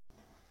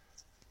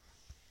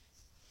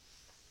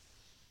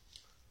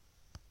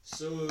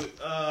So,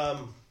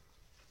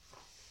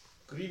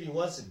 good evening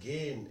once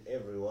again,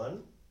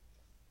 everyone.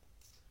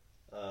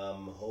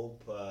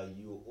 Hope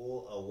you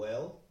all are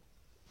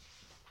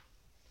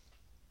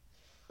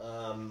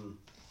well.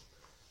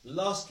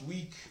 Last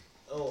week,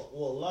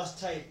 last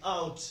time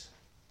out,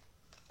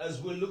 as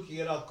we're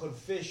looking at our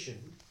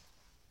confession,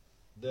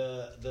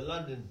 the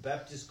London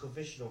Baptist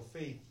Confession of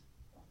Faith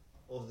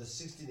of the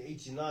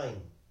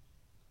 1689,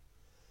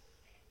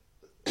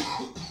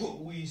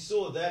 we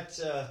saw that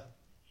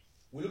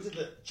we looked at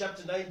the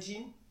chapter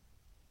 19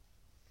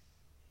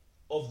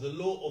 of the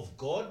law of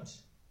God,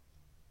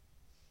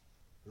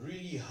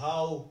 really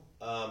how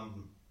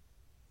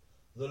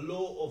the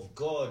law of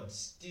God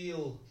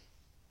still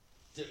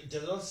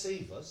does not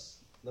save us.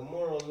 The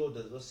moral law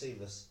does not save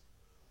us.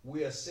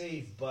 We are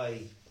saved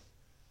by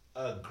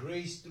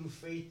grace through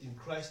faith in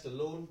Christ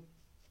alone,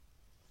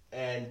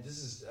 and this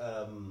is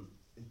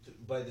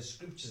by the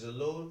scriptures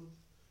alone,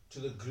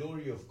 to the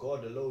glory of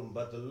God alone.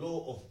 But the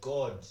law of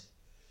God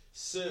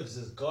serves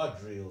as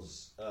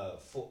guardrails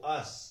for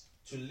us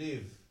to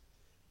live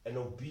an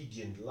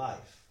obedient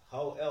life.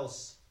 How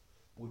else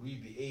would we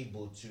be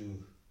able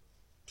to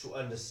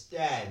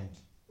understand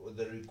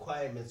the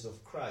requirements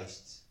of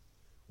Christ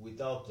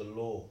without the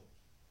law,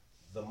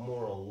 the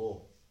moral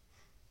law?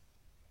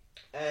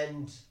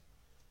 And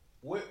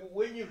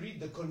when you read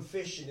the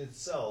confession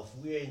itself,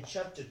 we are in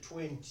chapter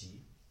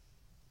 20.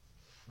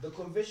 The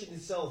confession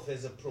itself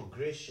has a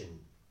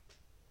progression.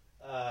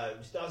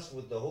 It starts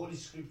with the Holy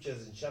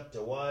Scriptures in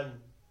chapter 1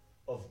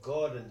 of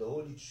God and the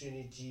Holy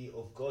Trinity,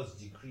 of God's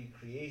decree,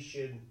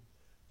 creation,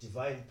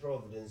 divine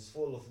providence,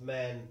 fall of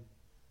man,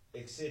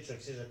 etc.,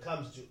 etc.,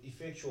 comes to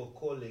effectual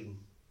calling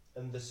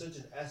and the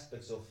certain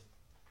aspects of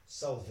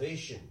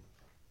salvation.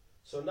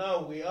 So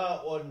now we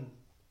are on,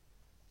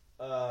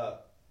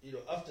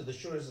 after the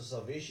assurance of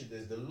salvation,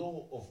 there's the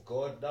law of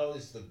God. Now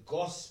it's the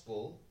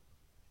gospel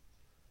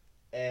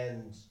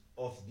and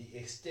of the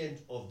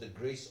extent of the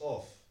grace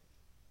of.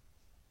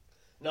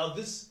 Now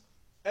this,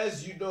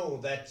 as you know,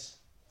 that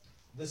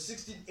the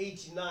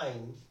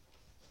 1689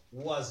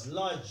 was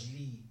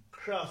largely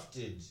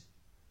crafted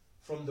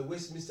from the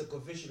Westminster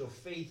Confession of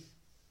Faith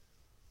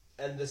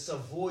and the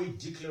Savoy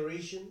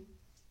Declaration.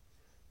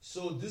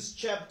 So this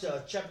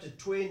chapter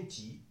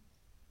 20,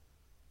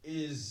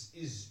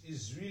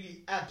 is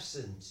really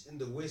absent in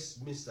the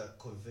Westminster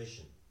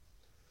Confession.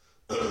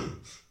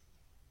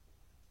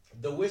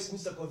 The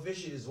Westminster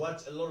Confession is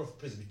what a lot of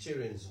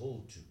Presbyterians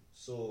hold to.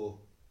 So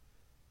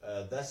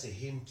that's a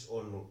hint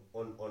on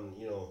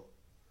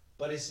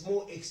but it's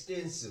more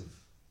extensive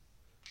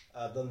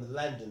than the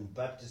London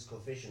Baptist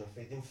Confession of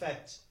Faith. In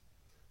fact,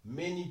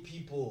 many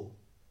people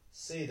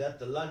say that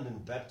the London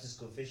Baptist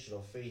Confession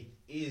of Faith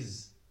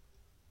is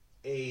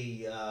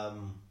it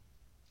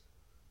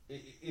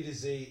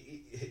is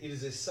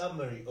a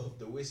summary of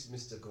the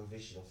Westminster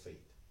Confession of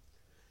Faith.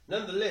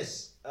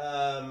 Nonetheless,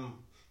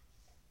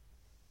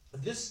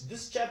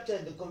 this chapter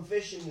in the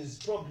confession is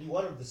probably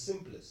one of the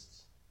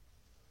simplest,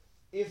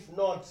 if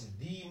not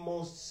the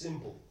most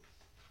simple.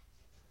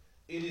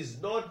 It is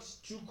not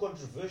too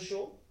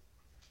controversial.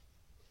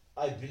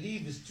 I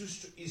believe it's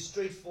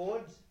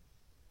straightforward.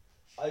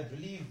 I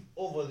believe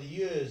over the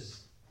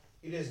years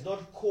it has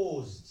not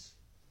caused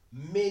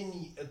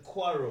many a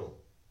quarrel.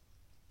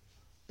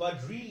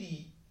 But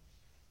really,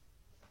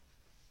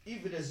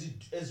 even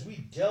as we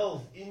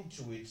delve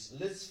into it,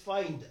 let's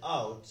find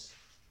out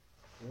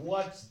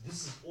what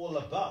this is all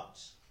about.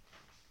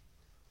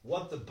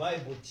 What the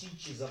Bible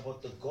teaches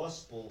about the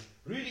gospel.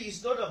 Really,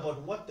 it's not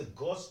about what the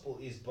gospel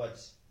is, but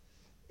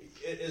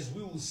as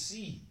we will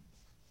see,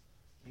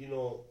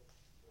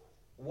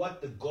 what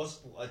the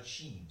gospel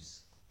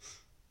achieves.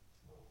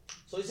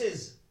 So it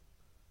says,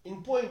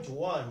 in point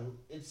 1,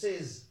 it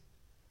says,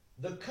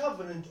 the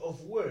covenant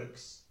of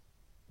works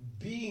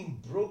being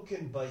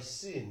broken by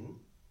sin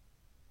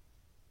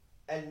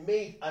and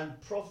made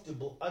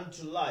unprofitable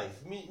unto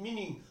life,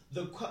 meaning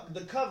the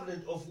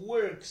covenant of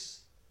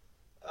works,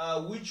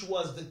 which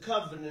was the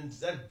covenant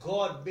that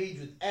God made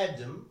with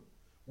Adam,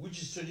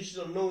 which is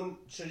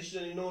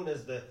traditionally known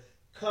as the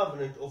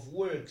covenant of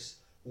works,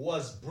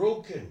 was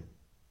broken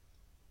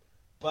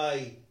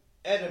by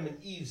Adam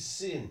and Eve's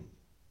sin.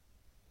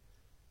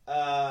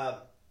 And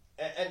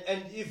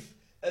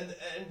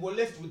we're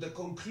left with the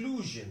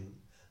conclusion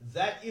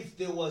that if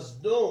there was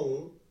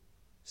no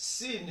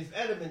sin, if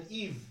Adam and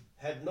Eve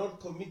had not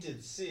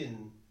committed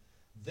sin,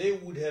 they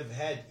would have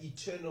had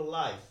eternal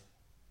life.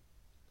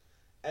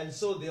 And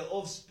so their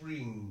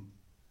offspring,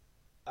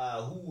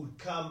 who would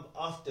come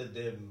after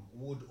them,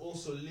 would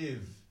also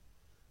live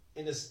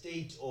in a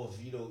state of,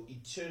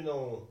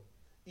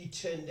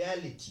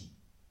 eternality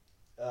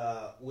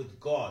with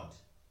God.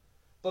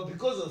 But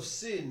because of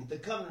sin, the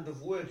covenant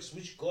of works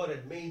which God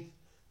had made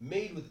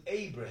with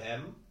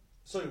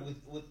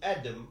with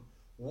Adam,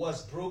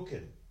 was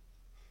broken.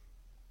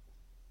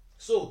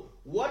 So,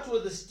 what were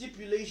the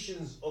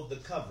stipulations of the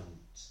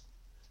covenant?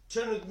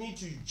 Turn with me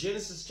to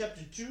Genesis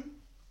chapter 2,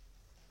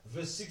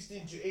 verse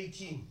 16 to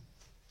 18.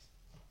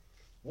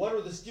 What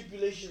were the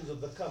stipulations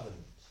of the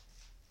covenant?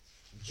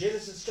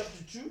 Genesis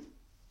chapter 2.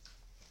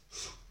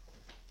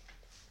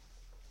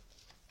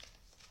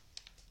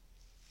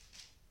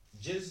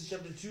 Genesis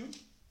chapter 2,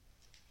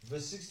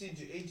 verse 16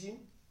 to 18.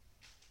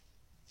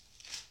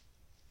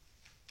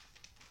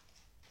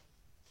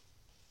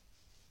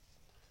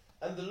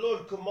 And the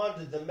Lord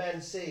commanded the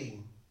man,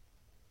 saying,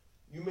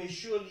 You may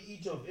surely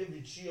eat of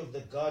every tree of the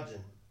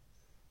garden,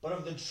 but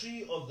of the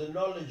tree of the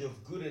knowledge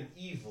of good and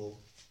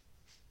evil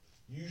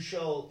you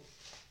shall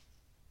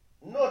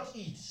not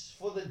eat,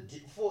 for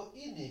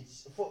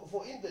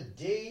in the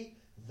day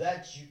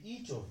that you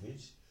eat of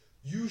it,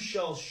 you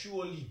shall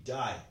surely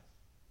die.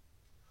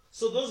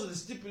 So those are the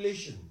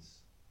stipulations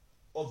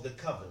of the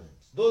covenant.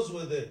 Those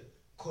were the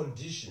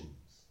conditions.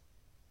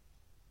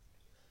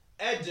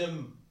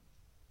 Adam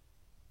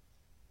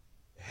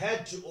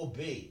had to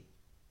obey.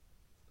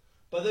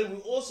 But then we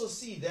also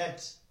see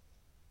that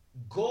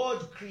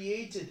God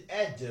created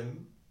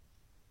Adam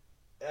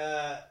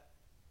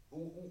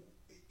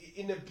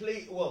in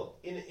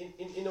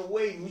a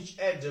way in which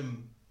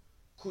Adam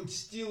could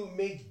still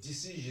make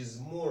decisions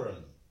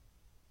morally.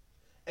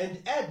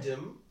 And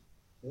Adam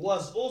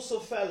was also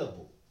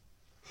fallible.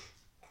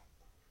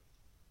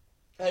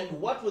 And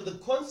what were the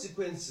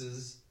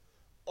consequences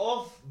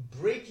of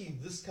breaking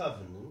this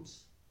covenant?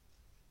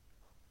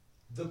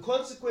 The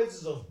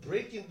consequences of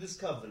breaking this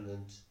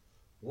covenant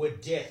were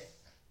death.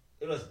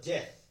 It was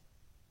death.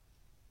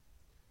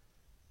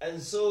 And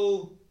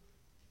so,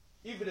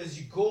 even as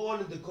you go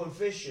on in the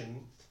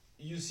confession,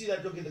 you see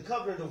that, okay, the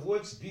covenant of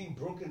works being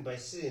broken by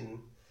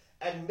sin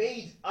and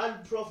made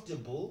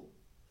unprofitable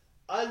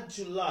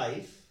unto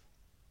life.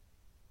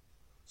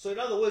 So in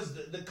other words,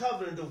 the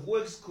covenant of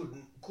works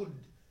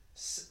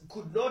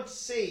could not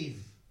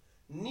save,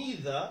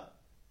 neither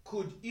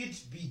could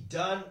it be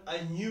done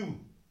anew.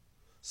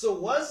 So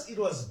once it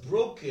was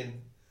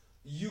broken,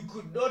 you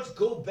could not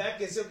go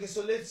back and say, okay,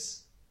 so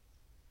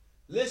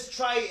let's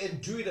try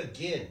and do it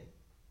again.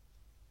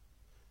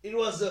 It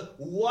was a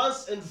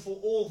once and for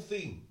all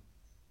thing.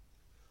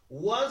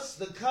 Once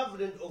the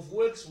covenant of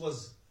works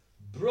was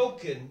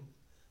broken,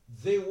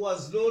 there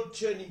was no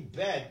turning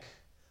back,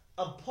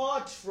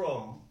 apart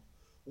from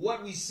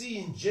what we see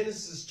in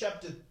Genesis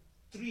chapter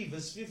 3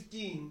 verse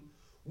 15,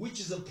 which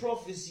is a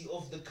prophecy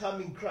of the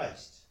coming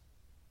Christ.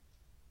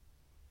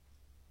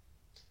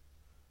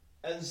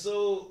 And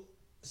so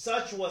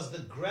such was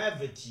the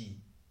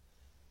gravity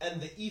and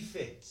the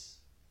effect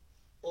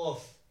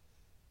of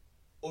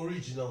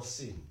original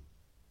sin.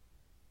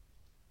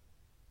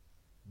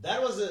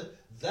 That was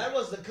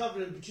the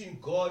covenant between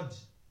God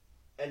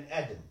and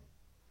Adam,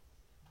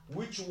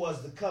 which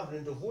was the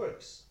covenant of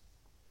works,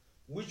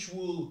 which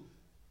will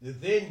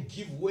then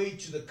give way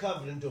to the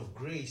covenant of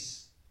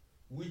grace,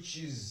 which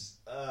is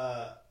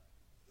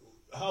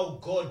how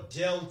God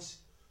dealt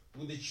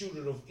with the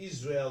children of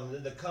Israel, and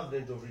then the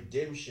covenant of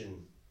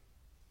redemption,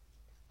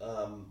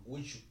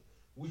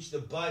 which the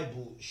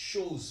Bible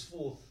shows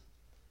forth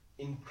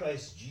in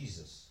Christ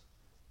Jesus.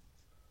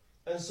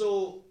 And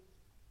so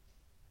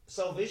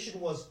salvation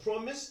was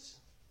promised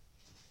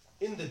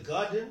in the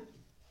garden.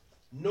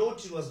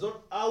 Note, it was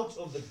not out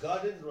of the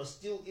garden, it was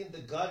still in the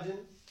garden.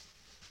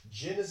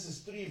 Genesis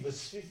 3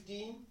 verse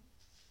 15,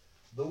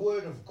 the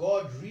word of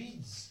God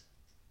reads,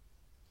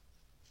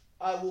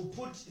 I will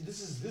put,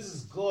 this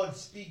is God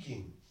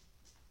speaking,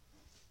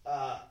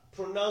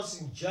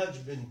 pronouncing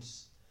judgment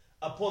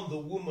upon the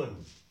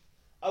woman.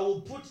 I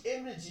will put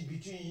enmity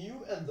between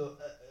you and the,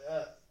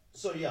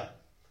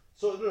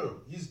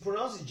 he's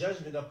pronouncing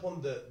judgment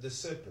upon the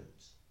serpent.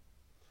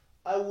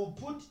 I will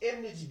put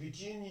enmity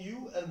between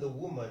you and the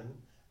woman,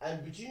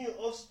 and between your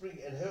offspring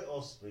and her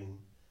offspring.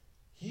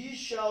 He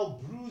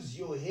shall bruise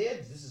your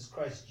head, this is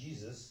Christ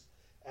Jesus,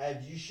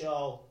 and you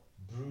shall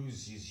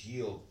bruise his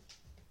heel.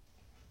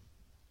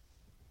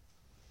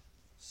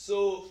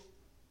 So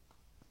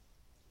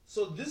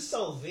this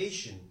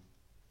salvation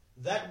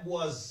that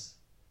was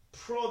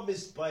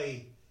promised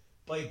by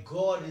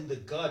God in the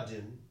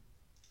garden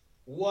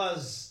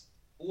was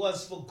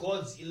for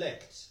God's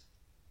elect.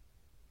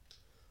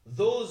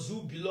 Those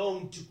who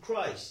belong to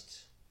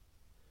Christ,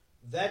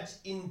 that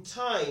in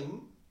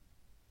time,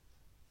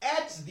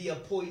 at the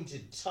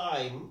appointed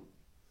time,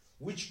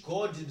 which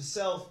God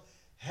himself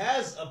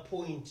has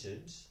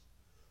appointed,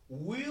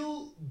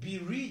 will be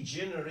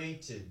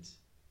regenerated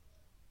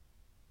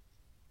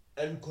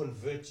and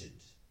converted.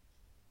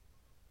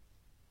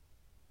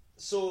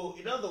 So,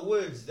 in other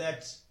words,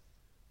 that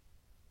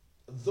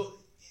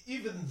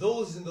even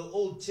those in the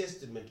Old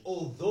Testament,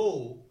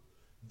 although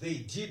they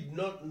did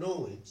not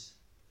know it,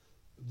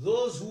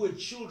 those who were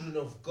children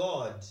of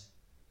God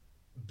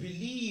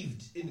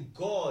believed in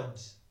God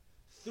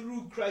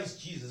through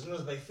Christ Jesus. It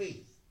was by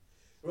faith.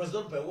 It was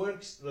not by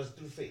works, it was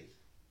through faith.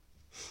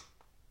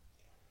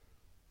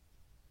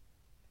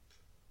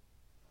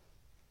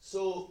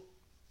 So,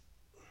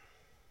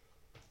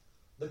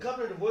 the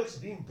covenant of works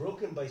being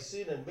broken by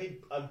sin and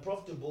made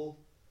unprofitable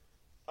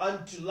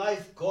unto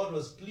life, God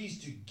was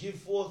pleased to give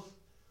forth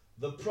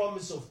the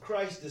promise of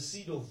Christ, the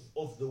seed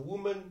of the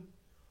woman,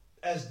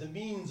 as the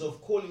means of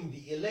calling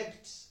the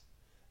elect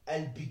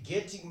and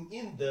begetting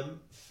in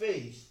them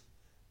faith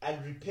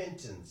and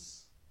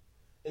repentance.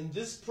 In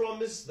this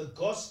promise, the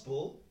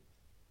gospel,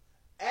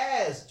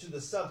 as to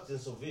the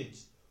substance of it,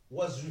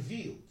 was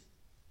revealed,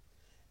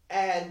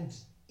 and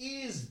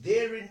is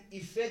therein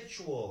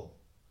effectual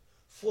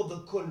for the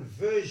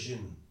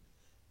conversion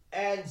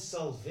and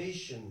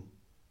salvation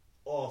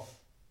of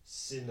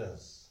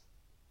sinners.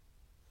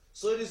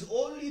 So it is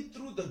only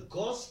through the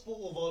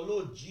gospel of our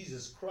Lord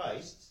Jesus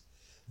Christ,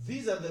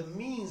 these are the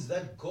means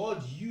that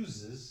God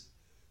uses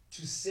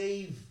to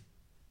save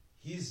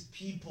his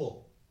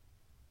people.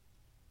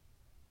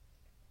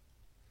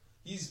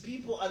 His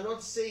people are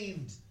not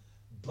saved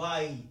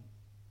by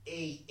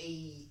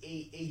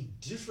a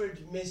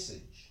different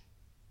message.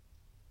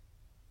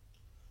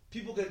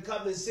 People can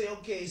come and say,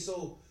 okay,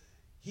 so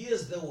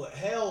here's the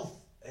health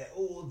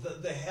or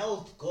the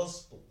health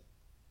gospel,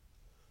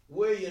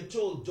 where you're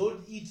told,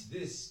 don't eat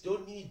this,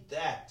 don't eat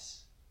that,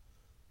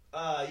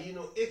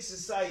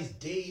 exercise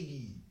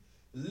daily,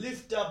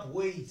 lift up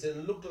weights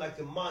and look like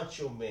a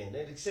macho man,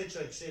 and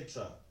etc.,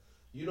 etc.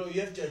 You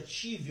have to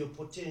achieve your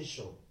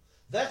potential.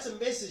 That's a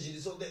message.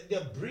 So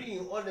they're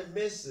bringing on a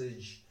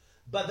message,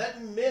 but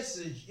that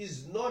message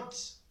is not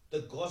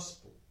the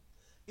gospel.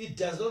 It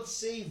does not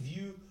save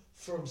you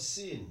from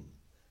sin.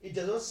 It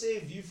does not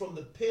save you from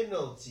the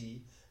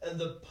penalty and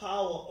the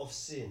power of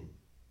sin.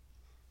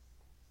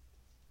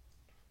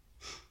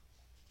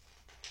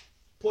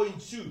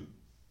 Point 2.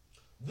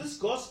 This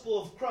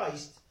gospel of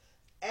Christ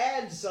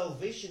and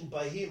salvation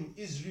by him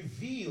is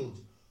revealed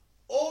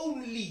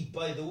only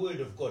by the word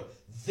of God.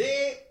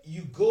 There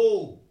you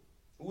go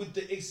with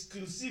the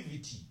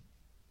exclusivity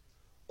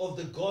of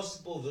the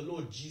gospel of the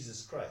Lord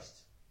Jesus Christ.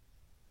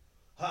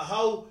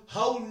 How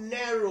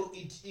narrow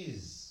it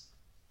is.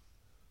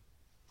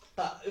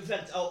 In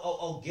fact,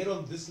 I'll get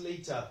on this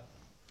later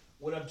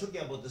when I'm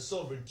talking about the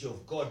sovereignty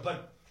of God.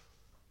 But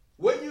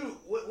when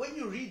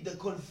you read the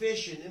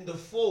confession in the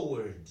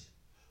foreword,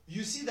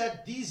 you see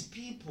that these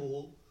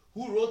people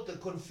who wrote the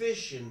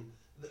confession,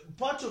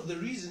 part of the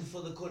reason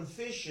for the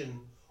confession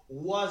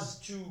was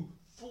to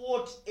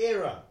thwart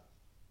error.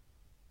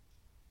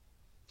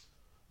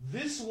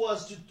 This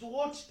was to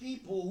thwart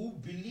people who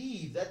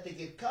believe that they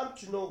can come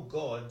to know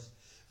God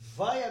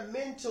via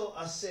mental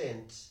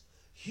assent,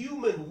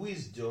 human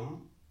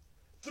wisdom,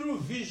 through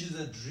visions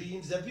and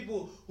dreams. There are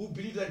people who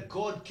believe that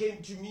God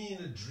came to me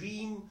in a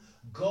dream.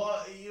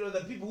 God,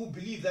 the people who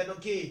believe that,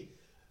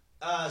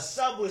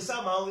 somewhere,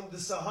 somehow in the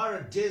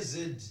Sahara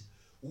Desert,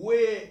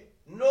 where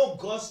no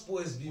gospel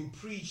has been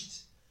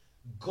preached,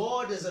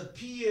 God has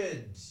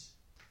appeared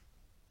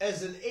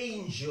as an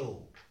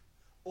angel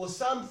or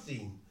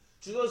something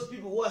to those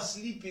people who are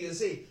sleeping and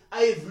say,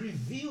 I have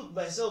revealed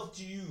myself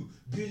to you,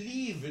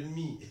 believe in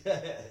me.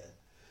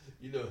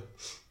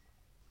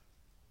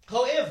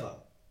 However,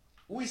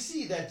 we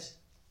see that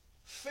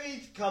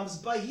faith comes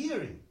by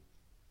hearing.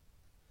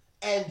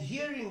 And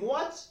hearing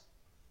what?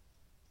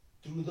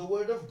 Through the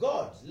word of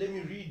God. Let me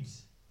read.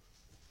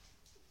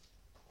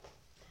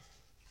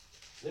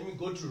 Let me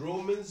go to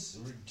Romans.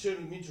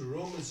 Return with me to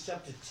Romans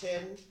chapter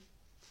 10.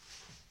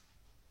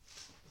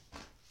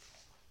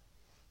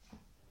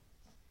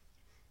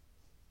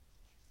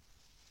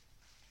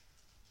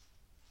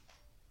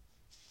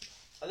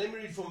 And let me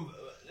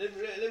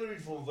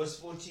read from verse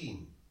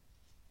 14.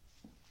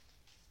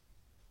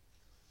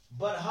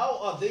 But how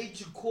are they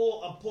to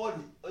call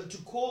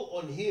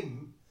on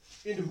him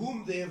in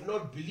whom they have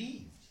not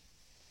believed?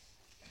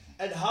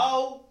 And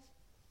how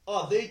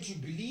are they to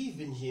believe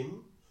in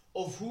him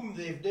of whom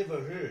they have never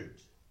heard?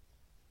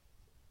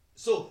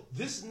 So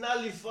this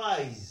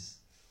nullifies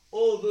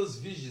all those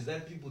visions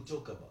that people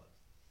talk about.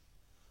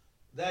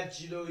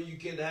 That, you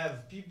can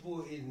have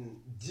people in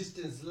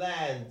distant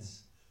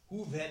lands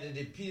who've had an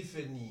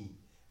epiphany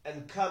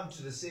and come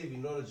to the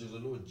saving knowledge of the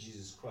Lord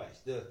Jesus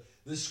Christ.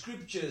 The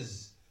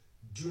scriptures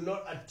do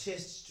not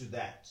attest to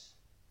that.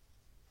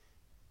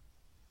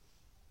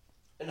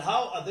 And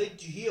how are they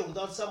to hear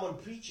without someone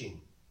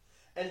preaching?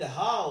 And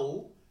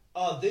how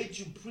are they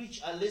to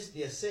preach unless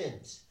they are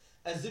sent?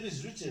 As it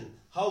is written,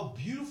 how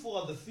beautiful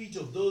are the feet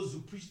of those who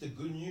preach the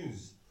good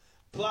news.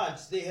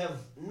 But they have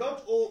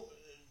not all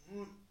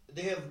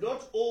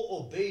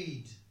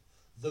obeyed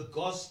the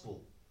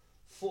gospel.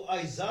 For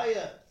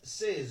Isaiah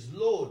says,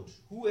 Lord,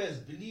 who has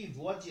believed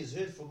what he has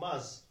heard from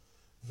us?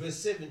 Verse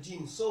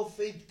 17, so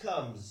faith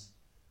comes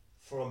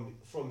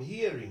from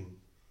hearing,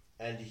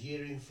 and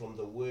hearing from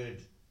the word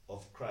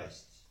of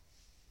Christ.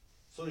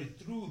 Sorry,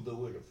 through the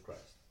word of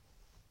Christ.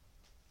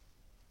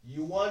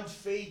 You want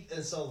faith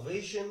and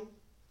salvation?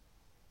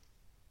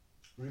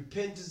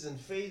 Repentance and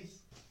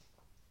faith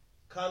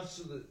comes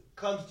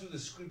through the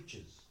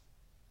scriptures.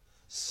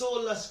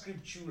 Sola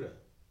scriptura.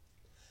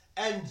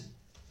 And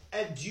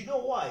do you know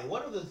why?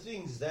 One of the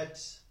things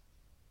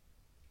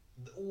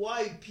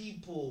why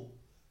people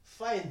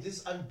find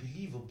this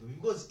unbelievable,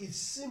 because it's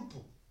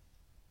simple.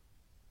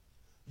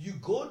 You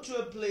go to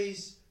a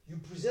place, you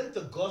present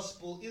the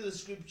gospel in the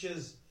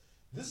scriptures.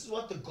 This is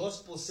what the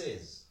gospel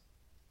says.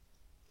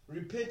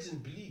 Repent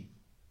and believe.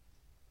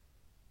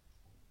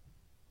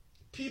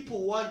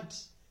 people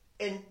want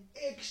an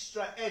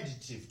extra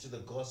additive to the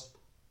gospel.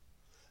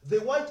 They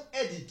want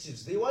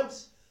additives. They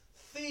want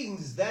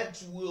things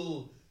that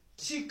will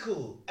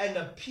tickle and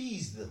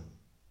appease them.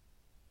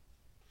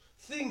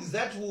 Things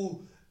that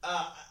will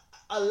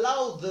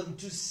allow them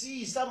to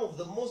see some of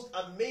the most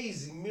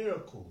amazing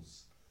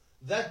miracles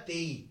that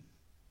they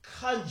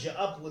conjure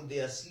up when they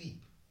are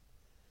asleep.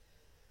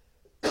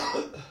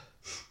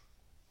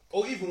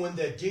 Or even when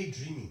they're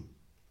daydreaming.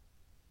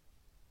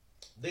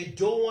 They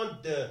don't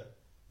want the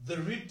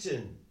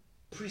written,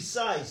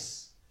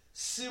 precise,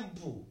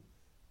 simple,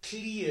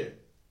 clear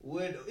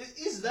word.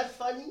 Is that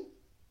funny?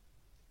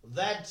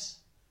 That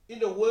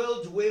in a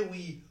world where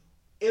we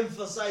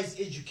emphasize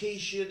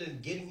education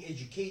and getting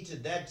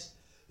educated, that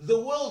the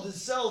world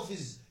itself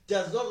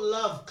does not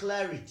love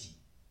clarity.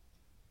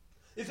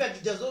 In fact,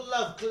 it does not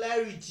love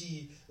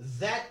clarity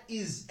that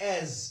is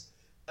as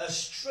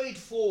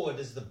straightforward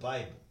as the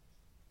Bible.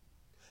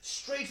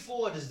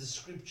 Straightforward as the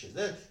scriptures.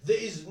 There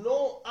is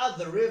no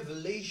other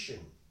revelation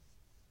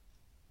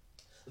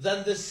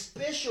than the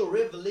special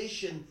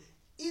revelation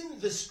in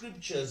the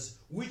scriptures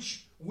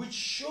which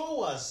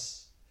show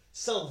us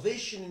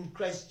salvation in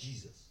Christ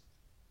Jesus.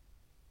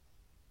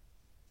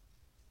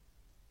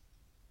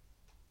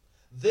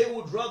 They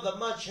would rather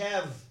much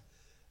have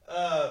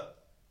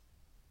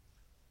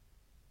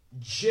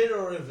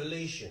general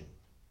revelation,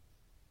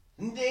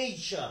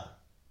 nature.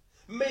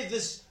 May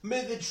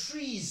the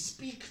trees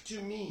speak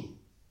to me.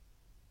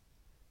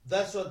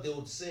 That's what they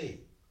would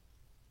say.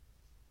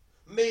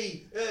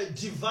 May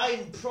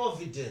divine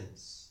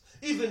providence.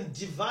 Even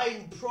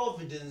divine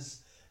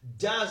providence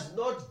does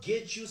not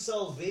get you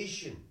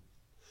salvation.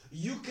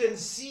 You can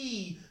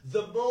see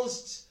the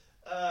most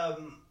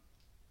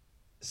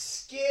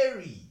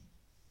scary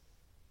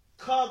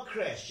car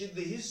crash in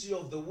the history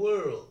of the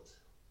world,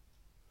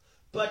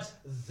 but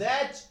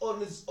that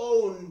on its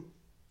own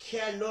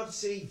cannot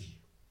save you.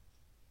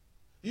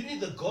 You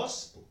need the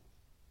gospel.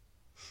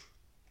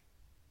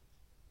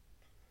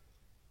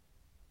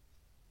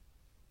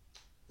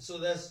 So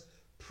that's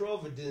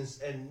providence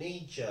and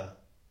nature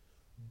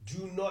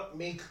do not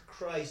make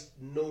Christ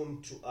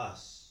known to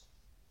us.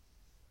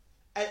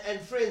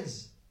 And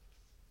friends,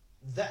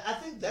 I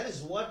think that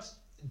is what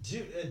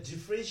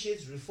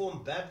differentiates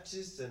Reformed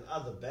Baptists and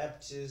other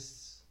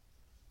Baptists.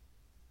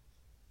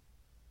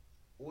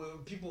 When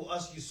people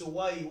ask you, so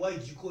why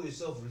do you call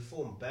yourself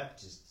Reformed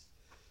Baptist?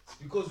 It's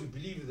because we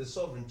believe in the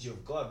sovereignty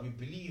of God. We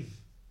believe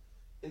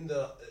in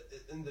the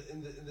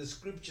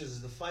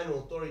scriptures, the final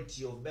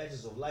authority of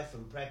matters of life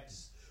and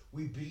practice.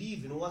 We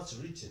believe in what's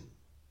written.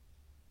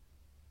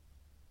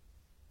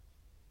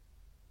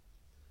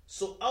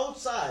 So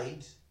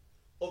outside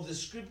of the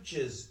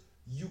scriptures,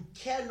 you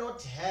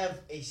cannot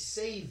have a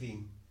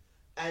saving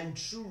and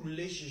true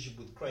relationship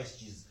with Christ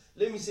Jesus.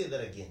 Let me say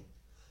that again.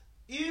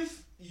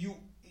 If you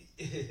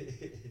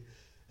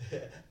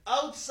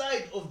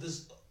outside of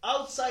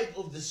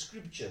the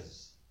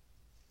scriptures,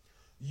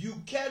 you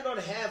cannot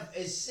have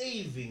a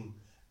saving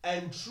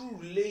and true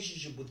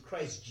relationship with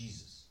Christ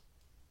Jesus.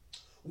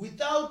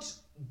 Without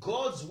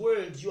God's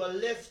word, you are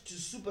left to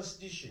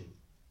superstition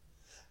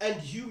and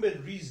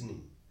human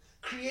reasoning,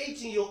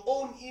 creating your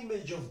own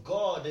image of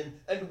God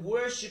and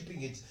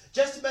worshiping it.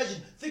 Just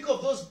imagine, think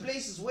of those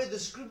places where the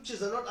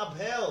scriptures are not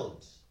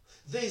upheld.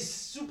 There's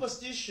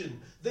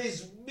superstition,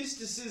 there's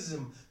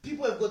mysticism,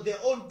 people have got their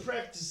own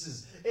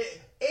practices.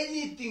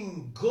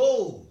 Anything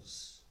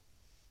goes.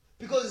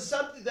 Because it's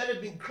something that has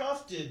been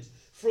crafted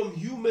from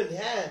human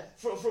hand,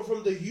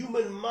 from the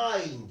human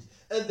mind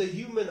and the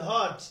human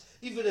heart.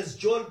 Even as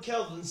John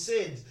Calvin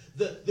said,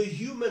 the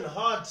human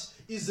heart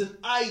is an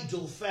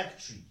idol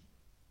factory.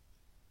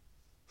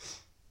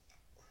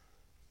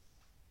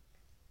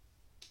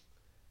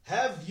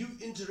 Have you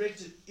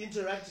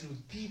interacted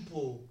with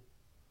people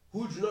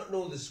who do not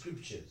know the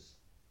scriptures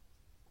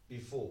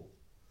before?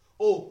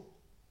 Or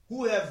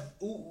they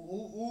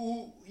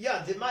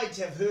might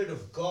have heard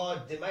of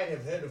God, they might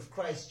have heard of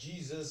Christ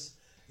Jesus,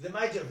 they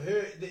might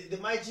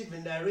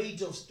even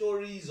narrate of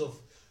stories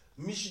of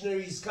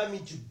missionaries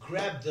coming to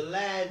grab the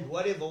land,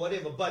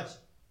 whatever, but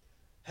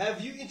have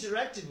you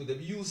interacted with them?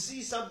 You'll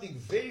see something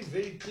very,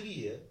 very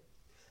clear,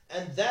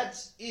 and that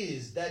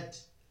is that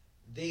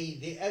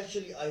they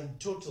actually are in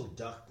total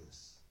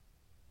darkness.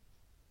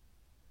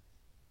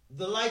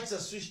 The lights are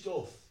switched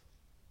off.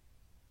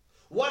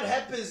 What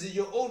happens in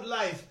your own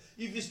life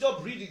if you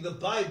stop reading the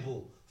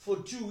Bible for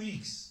 2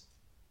 weeks?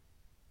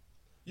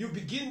 You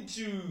begin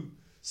to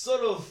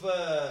sort of,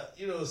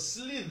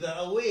 slither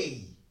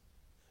away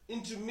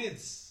into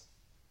myths.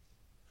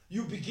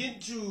 You begin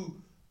to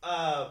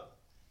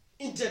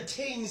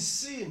entertain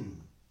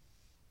sin.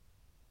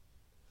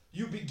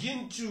 You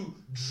begin to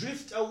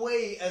drift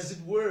away, as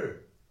it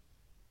were,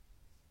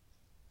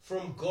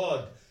 from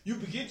God. You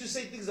begin to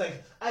say things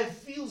like, I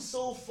feel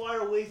so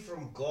far away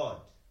from God.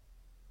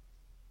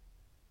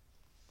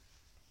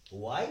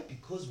 Why?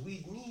 Because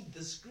we need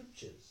the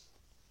scriptures.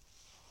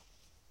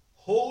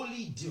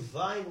 Holy,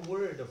 divine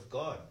word of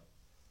God.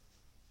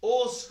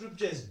 All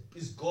scripture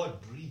is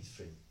God breathed,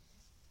 friend.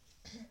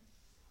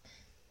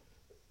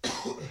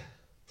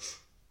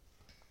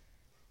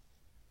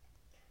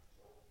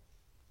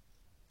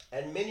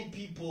 And many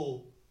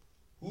people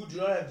who do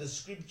not have the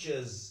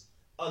scriptures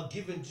are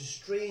given to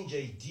strange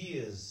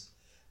ideas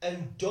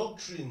and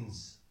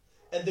doctrines.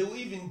 And they will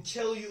even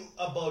tell you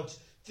about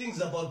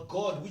things about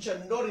God which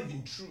are not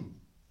even true.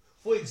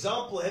 For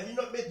example, have you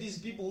not met these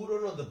people who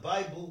don't know the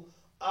Bible?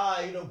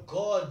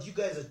 God, you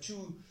guys are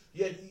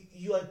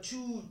you are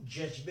too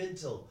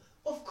judgmental.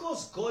 Of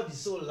course, God is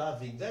so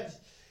loving that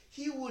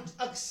he would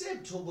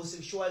accept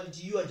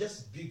homosexuality. You are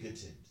just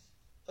bigoted.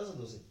 That's what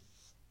they'll say.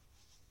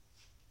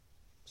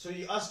 So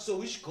you ask, so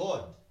which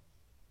God?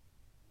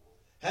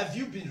 Have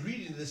you been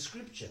reading the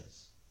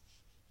scriptures?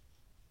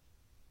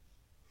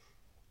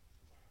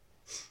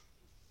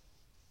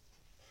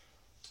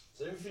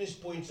 So let me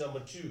finish point number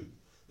 2.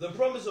 The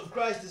promise of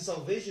Christ and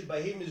salvation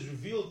by him is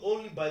revealed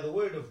only by the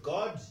word of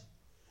God.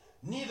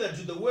 Neither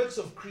do the works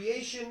of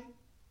creation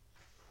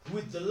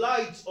with the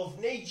light of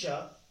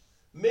nature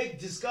make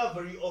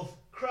discovery of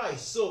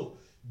Christ. So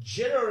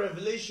general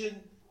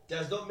revelation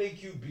does not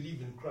make you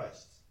believe in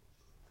Christ,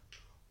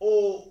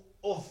 or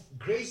of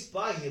grace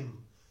by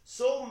him,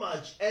 so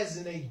much as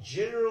in a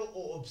general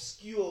or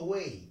obscure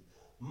way,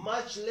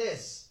 much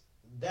less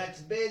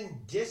that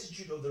men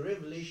destitute of the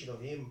revelation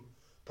of him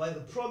by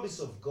the promise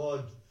of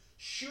God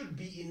should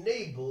be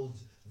enabled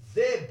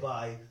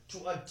thereby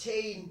to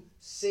attain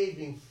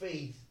saving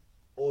faith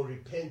or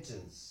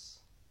repentance.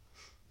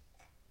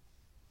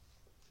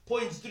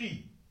 Point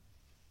 3.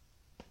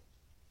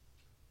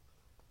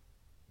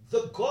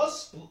 The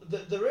gospel,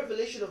 the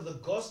revelation of the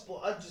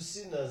gospel unto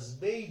sinners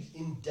made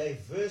in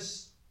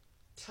diverse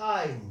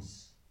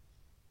times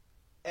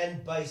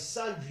and by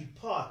sundry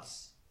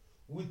parts,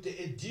 with the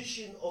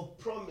addition of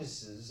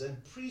promises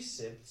and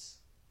precepts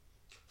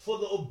for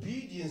the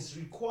obedience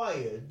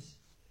required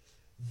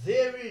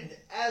therein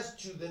as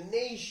to the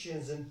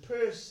nations and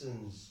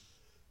persons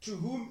to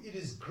whom it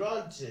is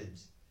granted,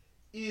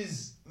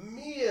 is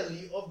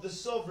merely of the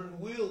sovereign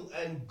will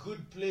and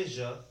good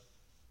pleasure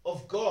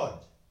of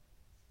God,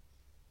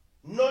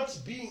 not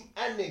being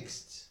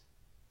annexed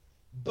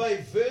by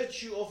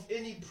virtue of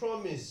any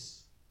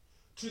promise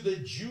to the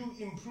due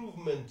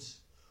improvement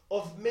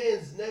of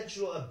men's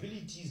natural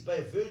abilities by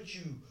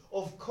virtue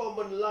of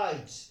common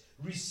light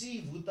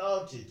received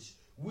without it,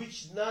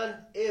 which none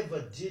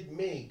ever did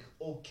make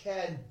or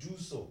can do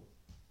so.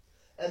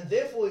 And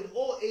therefore in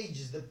all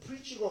ages the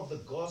preaching of the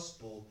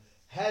gospel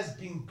has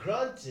been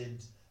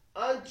granted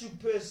unto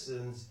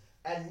persons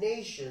and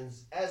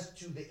nations as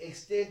to the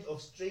extent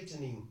of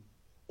straightening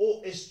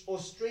or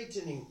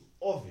straightening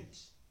of it,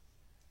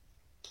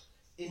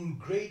 in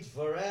great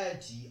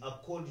variety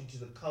according to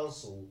the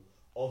counsel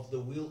of the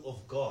will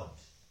of God.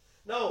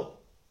 Now,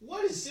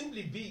 what is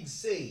simply being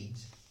said?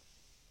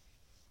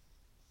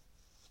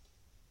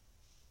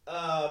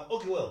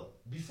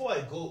 Before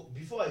I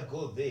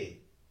go there,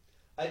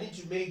 I need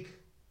to make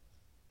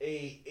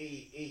a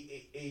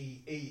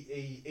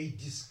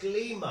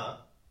disclaimer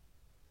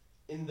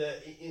in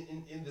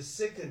the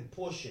second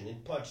portion,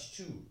 in part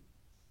 2.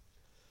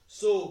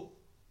 So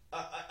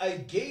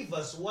I gave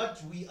us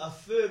what we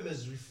affirm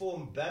as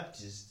Reformed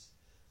Baptists.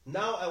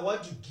 Now I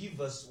want to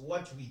give us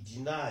what we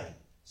deny.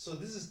 So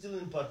this is still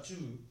in part 2.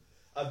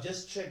 I've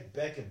just checked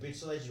back a bit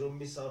so that you don't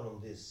miss out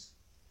on this.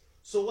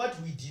 So what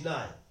we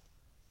deny?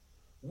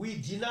 We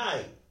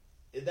deny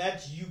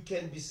that you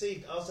can be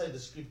saved outside the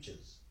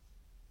scriptures,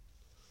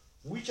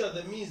 which are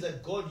the means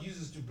that God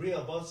uses to bring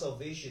about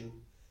salvation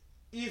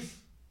if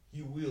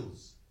he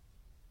wills.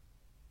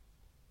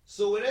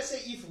 So when I say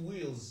if he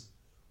wills,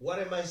 what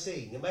am I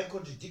saying? Am I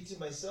contradicting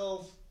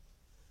myself?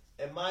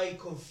 Am I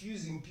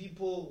confusing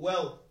people?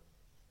 Well,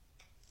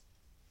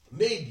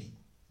 maybe.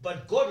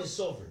 But God is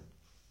sovereign.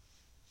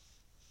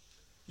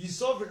 He's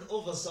sovereign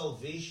over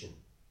salvation.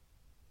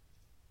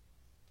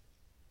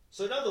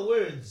 So in other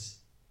words,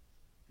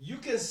 you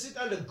can sit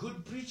under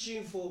good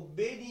preaching for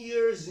many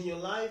years in your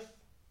life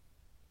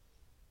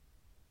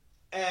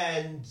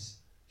and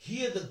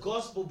hear the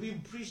gospel being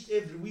preached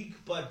every week,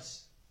 but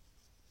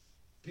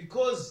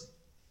because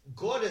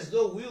God has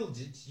not willed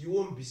it, you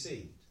won't be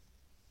saved.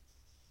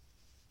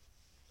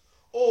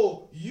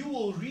 Or you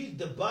will read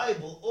the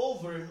Bible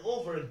over and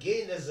over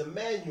again as a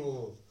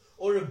manual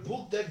or a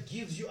book that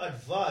gives you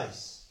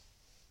advice.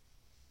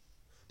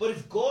 But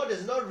if God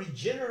has not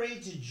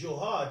regenerated your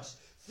heart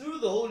through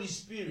the Holy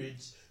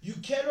Spirit, you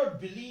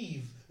cannot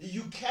believe,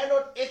 you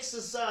cannot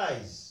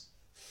exercise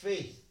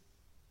faith.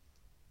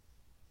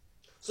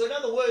 So in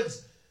other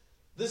words,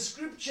 the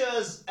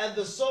scriptures and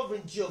the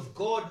sovereignty of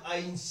God are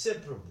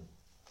inseparable.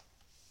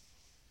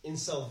 In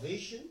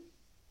salvation,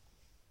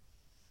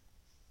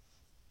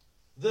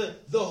 the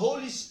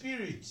Holy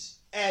Spirit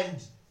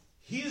and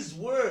his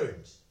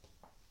word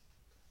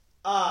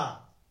are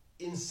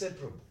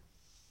inseparable.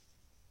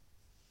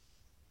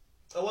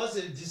 I was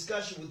in a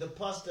discussion with the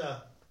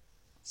pastor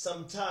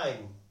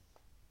sometime,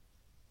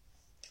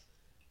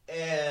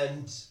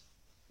 and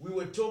we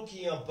were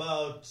talking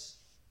about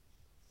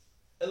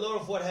a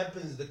lot of what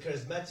happens in the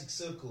charismatic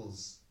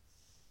circles,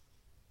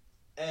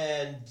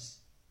 and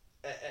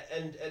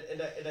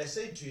I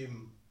said to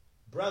him,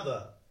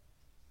 brother,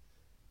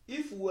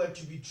 if we were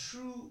to be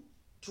true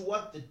to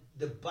what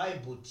the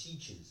Bible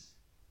teaches.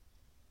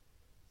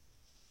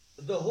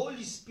 The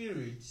Holy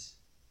Spirit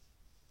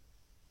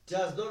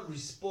does not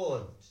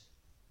respond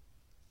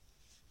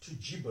to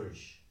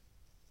gibberish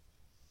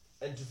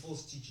and to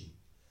false teaching.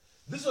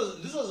 This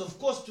was of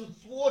course to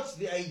thwart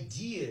the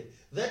idea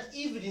that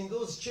even in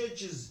those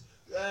churches,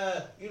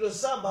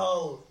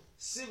 somehow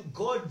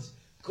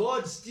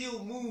God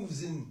still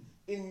moves in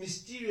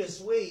mysterious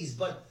ways.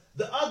 But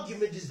the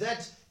argument is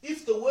that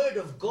if the word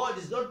of God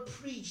is not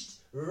preached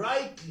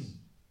rightly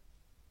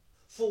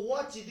for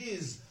what it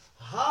is,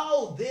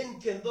 how then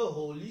can the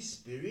Holy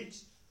Spirit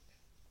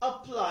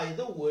apply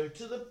the word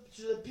to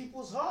the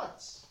people's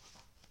hearts?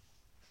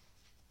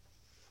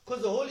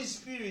 Because the Holy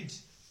Spirit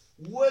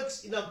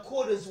works in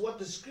accordance with what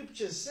the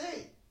scriptures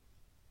say.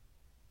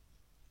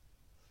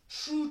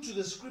 True to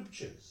the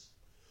scriptures.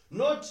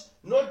 Not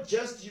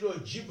just,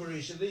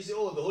 gibberish, and they say,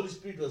 oh, the Holy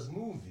Spirit was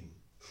moving.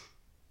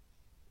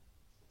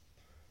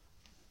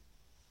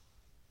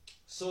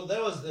 So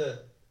that was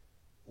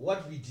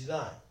what we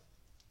deny.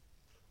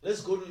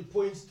 Let's go to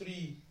point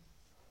 3,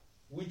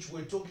 which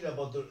we're talking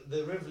about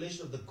the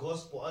revelation of the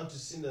gospel unto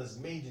sinners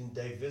made in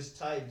diverse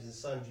times and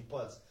sundry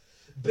parts.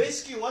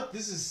 Basically, what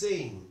this is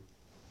saying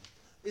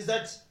is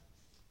that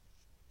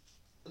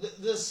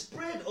the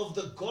spread of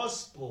the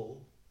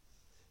gospel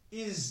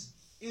is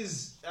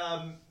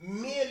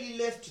merely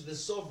left to the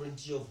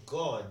sovereignty of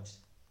God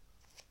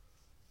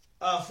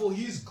for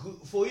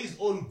his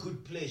own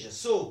good pleasure.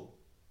 So,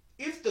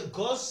 if the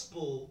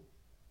gospel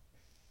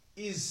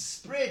is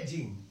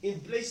spreading in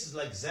places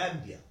like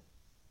Zambia,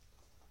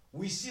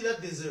 we see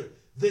that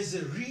there's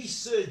a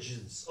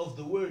resurgence of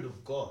the word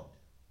of God.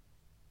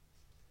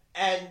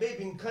 And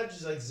maybe in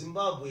countries like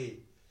Zimbabwe,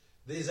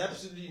 there's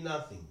absolutely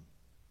nothing.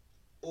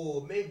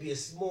 Or maybe a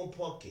small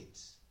pocket.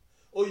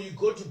 Or you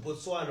go to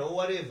Botswana or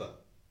whatever.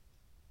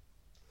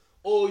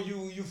 Or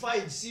you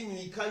find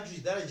seemingly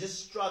countries that are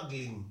just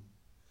struggling.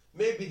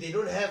 Maybe they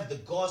don't have the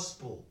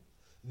gospel.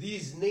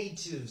 These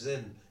natives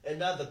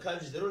and other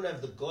countries, they don't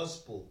have the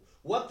gospel.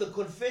 What the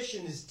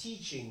confession is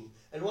teaching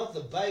and what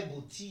the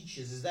Bible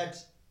teaches is that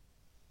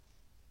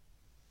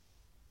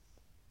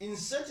in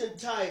certain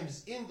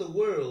times in the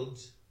world,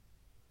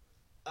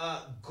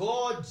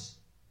 God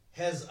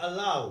has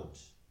allowed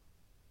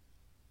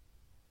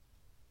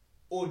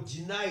or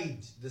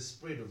denied the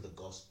spread of the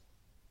gospel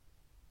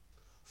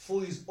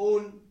for his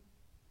own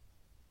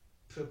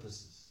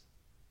purposes.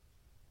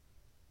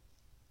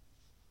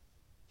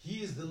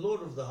 He is the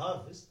Lord of the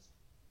harvest.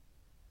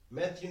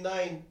 Matthew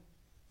 9,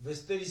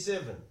 verse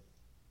 37.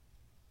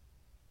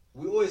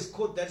 We always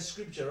quote that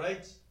scripture,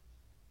 right?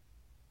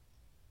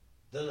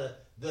 The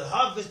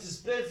harvest is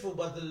plentiful,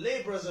 but the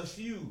laborers are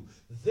few.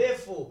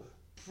 Therefore,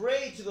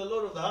 pray to the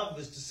Lord of the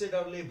harvest to send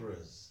out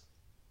laborers.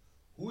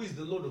 Who is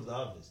the Lord of the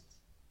harvest?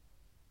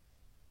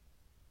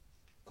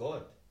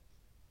 God.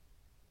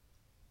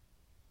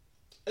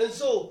 And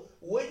so,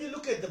 when you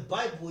look at the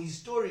Bible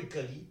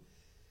historically,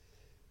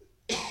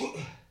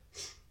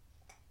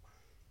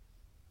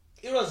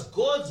 it was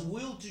God's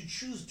will to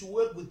choose to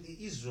work with the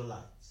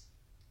Israelites.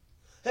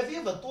 Have you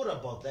ever thought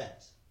about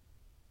that?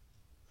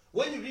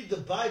 When you read the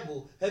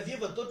Bible, have you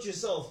ever thought to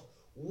yourself,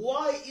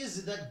 why is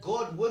it that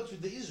God worked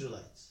with the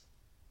Israelites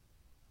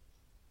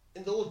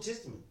in the Old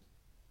Testament?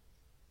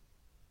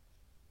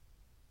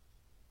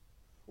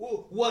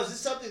 Was it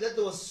something that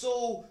was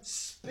so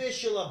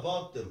special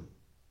about them?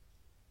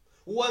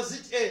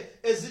 Was it,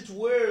 as it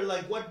were,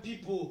 like what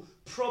people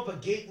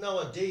propagate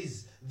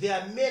nowadays, their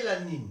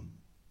melanin?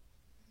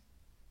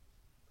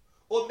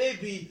 Or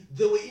maybe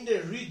they were in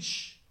a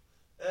rich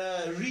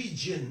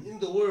region in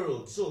the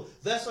world. So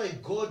that's why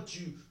God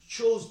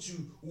chose to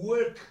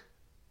work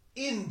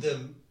in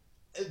them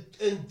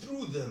and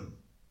through them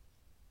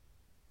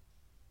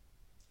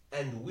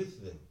and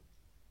with them.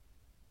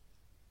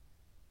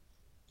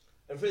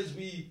 And friends,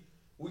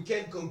 we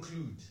can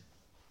conclude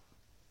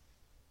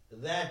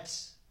that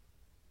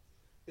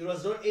it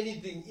was not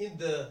anything in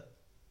the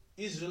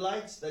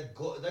Israelites that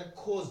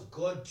caused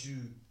God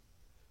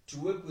to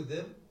work with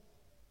them.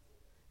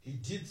 He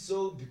did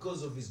so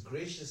because of his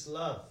gracious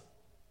love.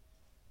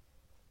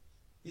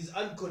 His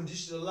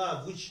unconditional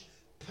love, which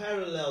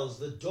parallels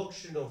the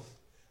doctrine of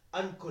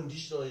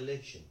unconditional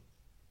election.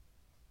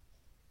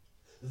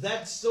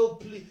 That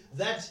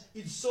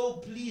it so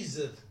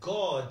pleaseth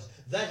God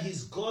that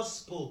his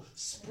gospel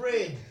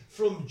spread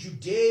from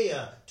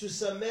Judea to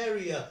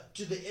Samaria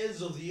to the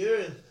ends of the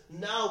earth.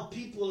 Now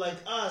people like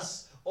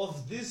us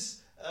of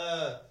this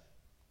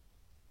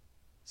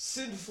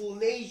sinful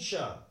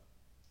nature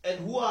and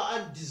who are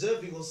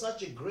undeserving of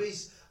such a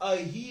grace are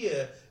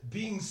here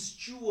being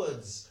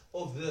stewards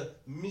of the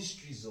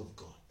mysteries of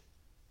God.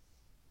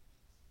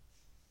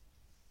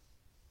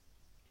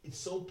 It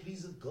so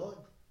pleaseth God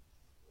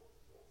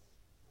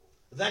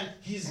that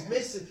his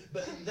message,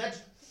 but that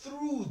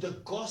through the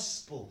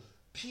gospel,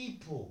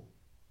 people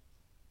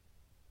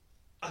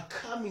are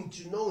coming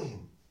to know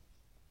him.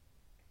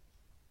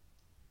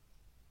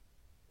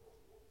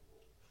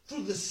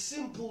 Through the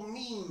simple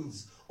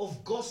means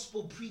of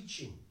gospel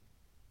preaching.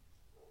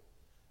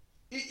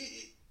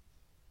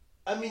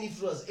 I mean,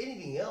 if it was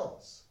anything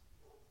else,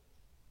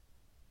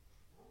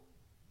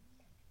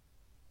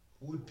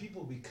 would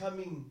people be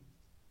coming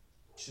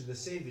to the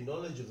saving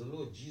knowledge of the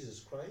Lord Jesus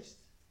Christ?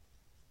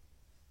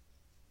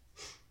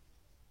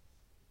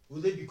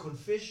 Will there be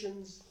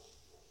confessions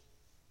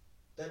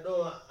that,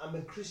 no, I'm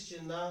a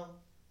Christian now?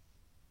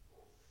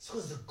 It's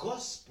because the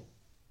gospel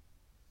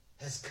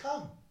has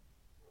come.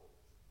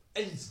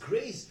 And it's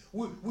grace.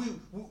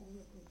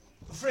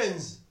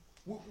 Friends,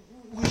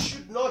 we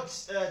should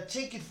not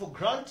take it for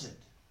granted.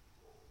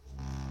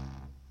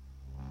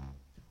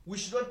 We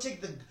should not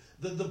take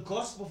the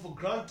gospel for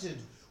granted.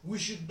 We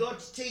should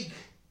not take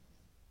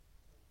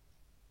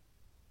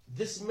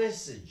this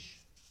message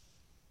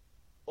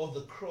of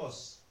the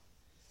cross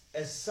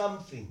as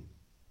something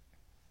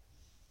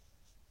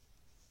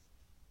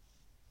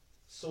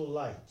so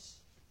light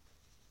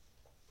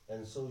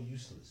and so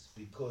useless,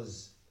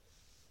 because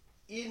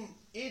in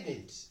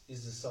it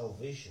is the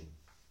salvation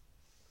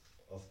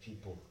of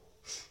people.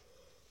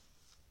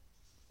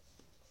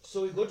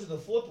 So we go to the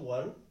fourth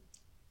one.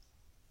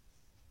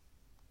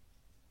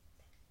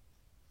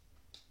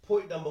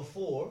 Point number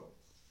 4,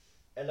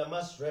 and I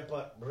must wrap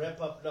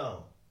up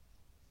now.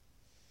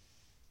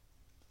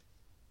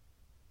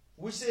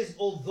 Which says,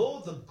 although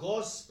the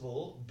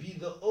gospel be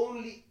the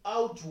only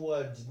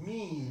outward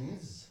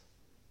means,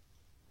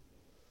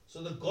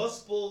 so the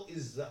gospel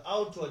is the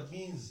outward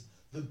means,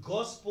 the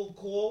gospel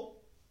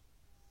call,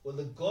 when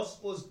the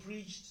gospel is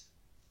preached,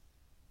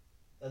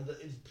 and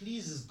it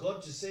pleases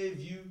God to save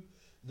you,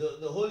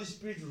 the Holy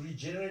Spirit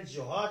regenerates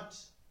your heart,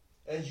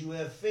 and you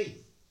have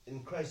faith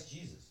in Christ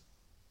Jesus.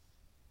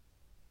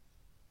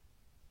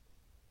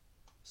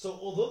 So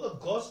although the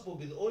gospel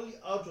be the only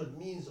outward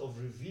means of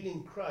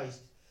revealing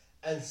Christ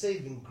and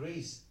saving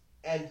grace,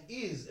 and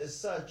is as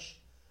such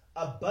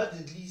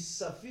abundantly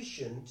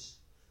sufficient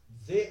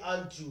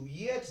thereunto,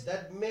 yet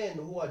that men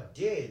who are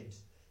dead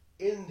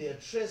in their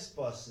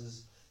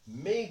trespasses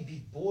may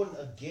be born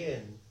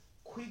again,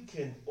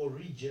 quickened or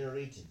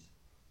regenerated.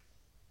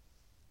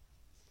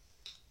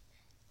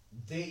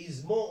 There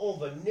is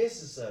moreover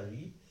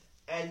necessary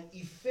an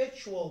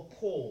effectual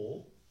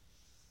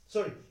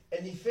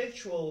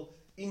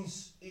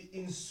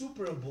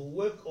insuperable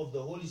work of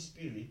the Holy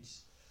Spirit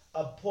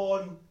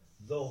upon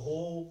the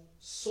whole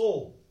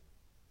soul,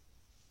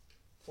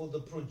 for the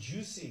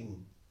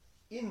producing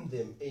in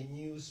them a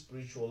new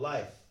spiritual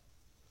life,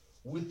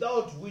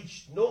 without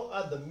which no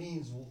other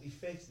means will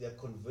effect their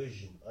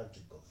conversion unto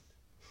God.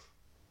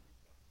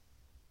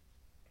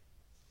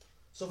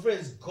 So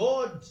friends,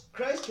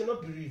 Christ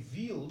cannot be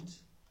revealed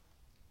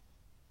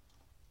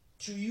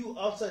to you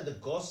outside the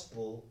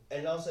gospel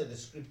and outside the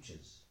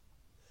scriptures.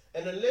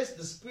 And unless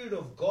the Spirit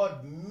of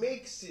God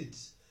makes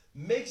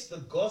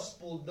the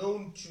gospel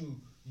known to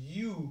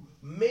you,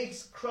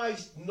 makes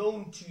Christ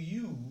known to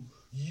you,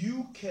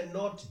 you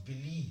cannot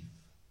believe.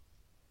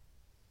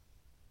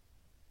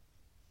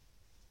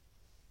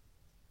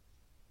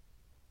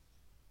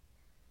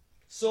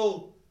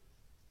 So,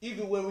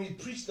 even when we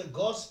preach the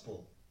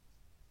gospel,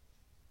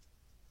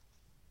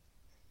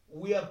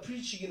 we are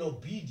preaching in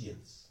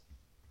obedience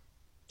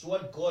to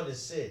what God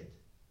has said.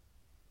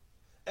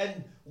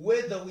 And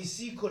whether we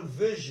see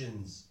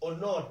conversions or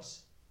not,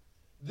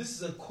 this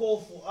is a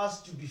call for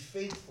us to be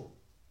faithful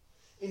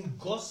in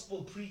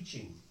gospel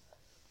preaching.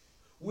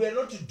 We are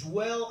not to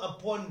dwell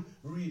upon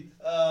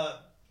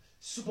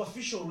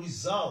superficial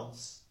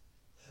results.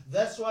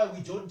 That's why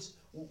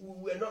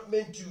we're not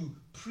meant to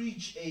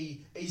preach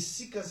a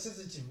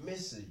seeker-sensitive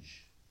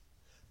message.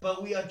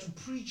 But we are to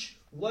preach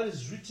what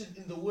is written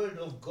in the Word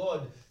of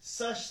God,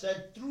 such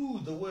that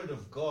through the Word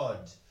of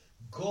God,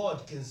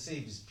 God can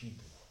save His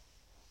people.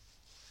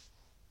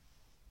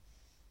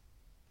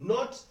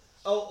 Not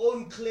our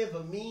own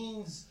clever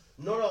means,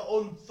 not our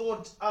own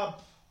thought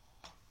up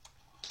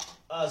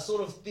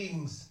sort of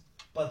things,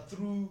 but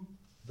through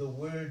the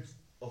Word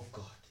of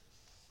God.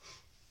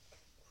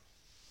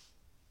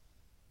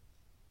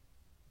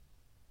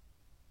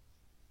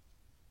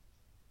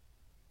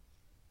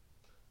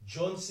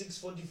 John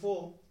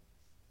 6:44.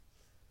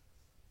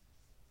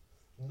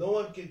 No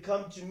one can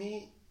come to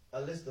me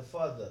unless the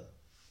Father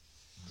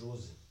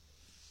draws him.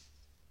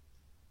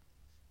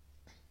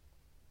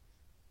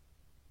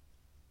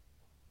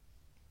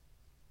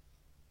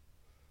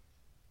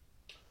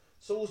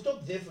 So we'll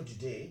stop there for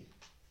today.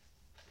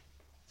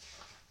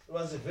 It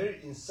was a very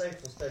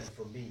insightful study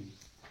for me,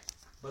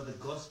 but the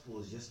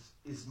gospel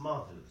is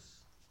marvelous.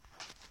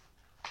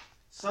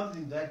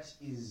 Something that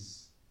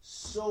is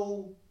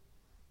so,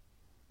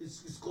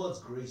 it's God's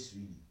grace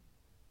really.